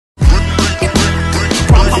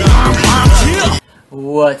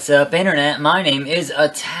What's up, Internet? My name is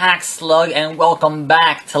Attack Slug, and welcome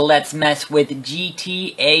back to Let's Mess with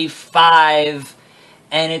GTA 5.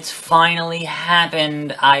 And it's finally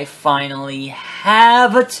happened. I finally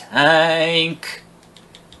have a tank.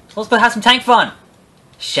 So let's go have some tank fun,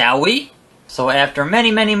 shall we? So after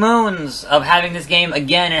many moons of having this game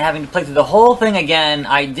again and having to play through the whole thing again,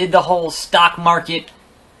 I did the whole stock market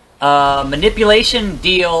manipulation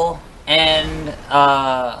deal and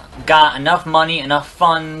got enough money, enough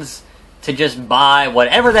funds to just buy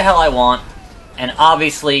whatever the hell I want. And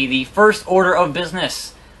obviously the first order of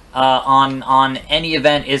business on any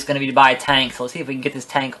event is going to be to buy a tank. So let's see if we can get this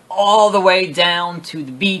tank all the way down to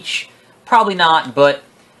the beach. Probably not, but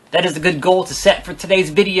that is a good goal to set for today's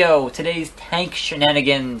video, today's tank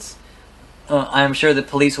shenanigans. I'm sure the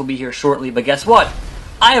police will be here shortly, but guess what?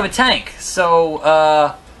 I have a tank,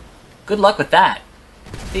 so good luck with that.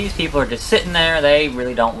 These people are just sitting there. They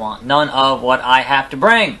really don't want none of what I have to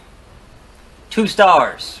bring. 2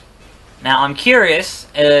 stars. Now, I'm curious,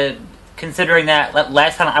 considering that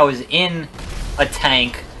last time I was in a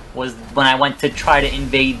tank was when I went to try to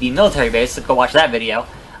invade the military base, so go watch that video.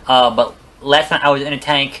 But last time I was in a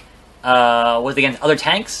tank was against other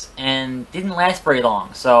tanks, and didn't last very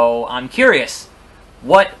long. So, I'm curious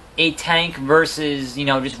what a tank versus, you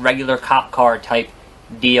know, just regular cop car type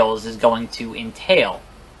deals is going to entail.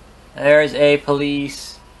 There's a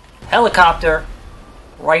police helicopter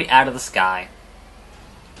right out of the sky.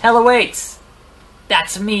 Hell awaits.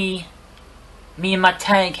 That's me. Me and my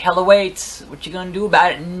tank. Hell awaits. What you gonna do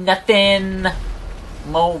about it? Nothing.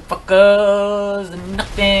 Motherfuckers.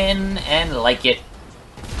 Nothing. And like it.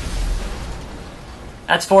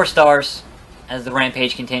 That's 4 stars as the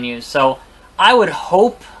rampage continues. So I would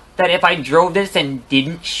hope that if I drove this and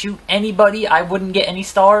didn't shoot anybody, I wouldn't get any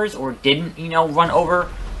stars, or didn't, you know, run over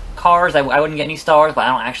cars, I wouldn't get any stars, but I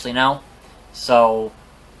don't actually know. So,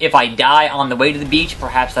 if I die on the way to the beach,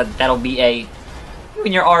 perhaps that'll be you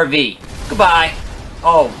in your RV. Goodbye.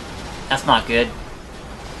 Oh, that's not good.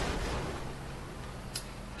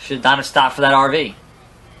 Should not have stopped for that RV.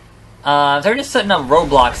 They're just setting up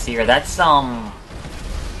roadblocks here. That's, not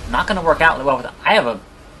gonna work out well with it. I have a...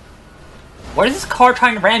 What is this car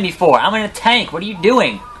trying to ram me for? I'm in a tank. What are you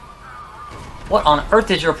doing? What on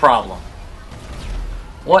earth is your problem?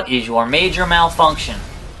 What is your major malfunction?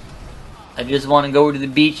 I just want to go to the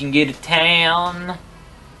beach and get a tan.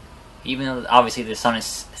 Even though obviously the sun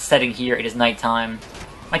is setting here, it is nighttime.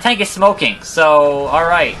 My tank is smoking, so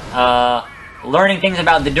alright. Learning things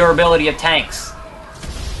about the durability of tanks.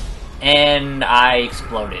 And I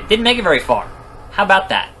exploded. Didn't make it very far. How about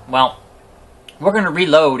that? Well, we're going to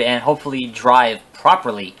reload and hopefully drive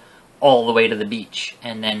properly all the way to the beach,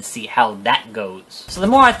 and then see how that goes. So the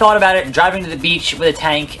more I thought about it, driving to the beach with a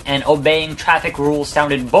tank and obeying traffic rules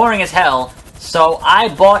sounded boring as hell, so I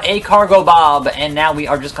bought a cargo bob, and now we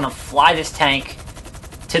are just going to fly this tank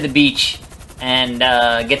to the beach and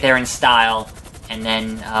get there in style, and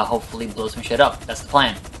then hopefully blow some shit up. That's the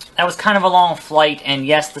plan. That was kind of a long flight, and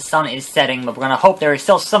yes, the sun is setting, but we're going to hope there is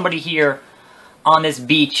still somebody here on this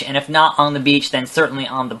beach, and if not on the beach, then certainly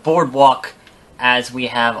on the boardwalk, as we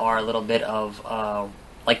have our little bit of,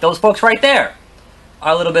 like those folks right there.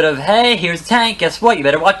 Our little bit of, hey, here's the tank, guess what, you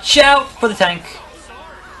better watch out for the tank.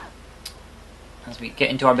 As we get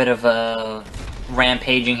into our bit of,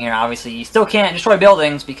 rampaging here, obviously, you still can't destroy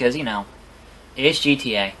buildings, because, you know, it's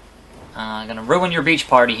GTA. Gonna ruin your beach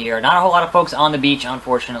party here. Not a whole lot of folks on the beach,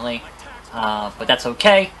 unfortunately, but that's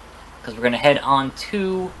okay, because we're gonna head on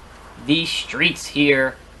to the streets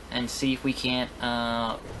here and see if we can't,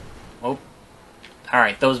 oh.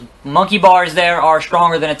 Alright, those monkey bars there are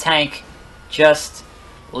stronger than a tank. Just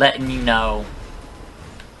letting you know.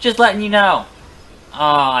 Just letting you know.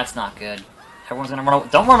 Oh, that's not good. Everyone's gonna run away.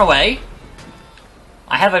 Don't run away!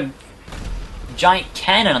 I have a giant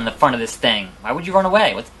cannon on the front of this thing. Why would you run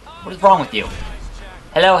away? What is wrong with you?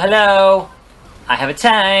 Hello, hello! I have a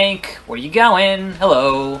tank! Where you going?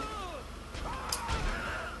 Hello!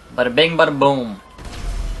 Bada bing, bada boom.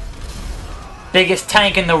 Biggest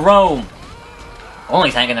tank in the room! Only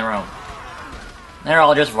tank in the room. They're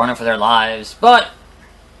all just running for their lives, but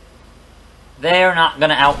they're not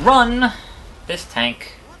gonna outrun this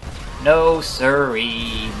tank. No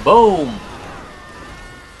siree. Boom!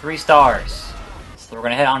 3 stars. So we're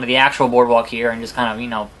gonna head onto the actual boardwalk here and just kind of, you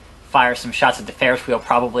know, fire some shots at the Ferris wheel,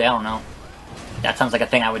 probably. I don't know. That sounds like a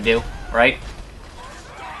thing I would do, right?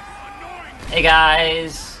 Hey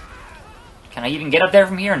guys! Can I even get up there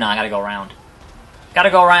from here? No, I gotta go around. Gotta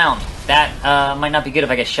go around. That might not be good if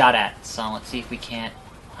I get shot at. So let's see if we can't...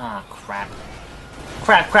 Ah, crap.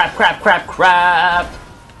 Crap.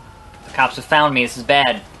 The cops have found me. This is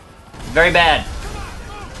bad. Very bad.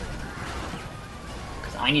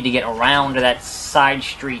 I need to get around to that side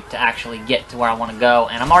street to actually get to where I want to go.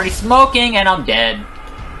 And I'm already smoking, and I'm dead.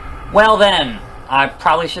 Well then, I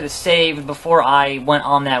probably should have saved before I went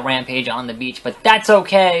on that rampage on the beach, but that's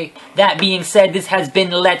okay. That being said, this has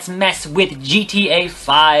been Let's Mess with GTA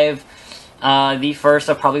 5. The first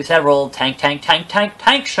of probably several tank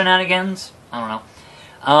shenanigans. I don't know.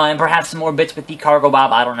 And perhaps some more bits with the Cargo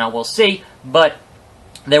Bob. I don't know. We'll see. But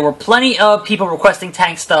there were plenty of people requesting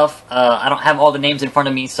tank stuff. I don't have all the names in front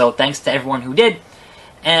of me, so thanks to everyone who did.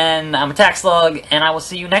 And I'm Attack Slug, and I will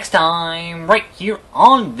see you next time right here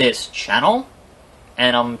on this channel.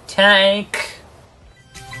 And I'm Tank.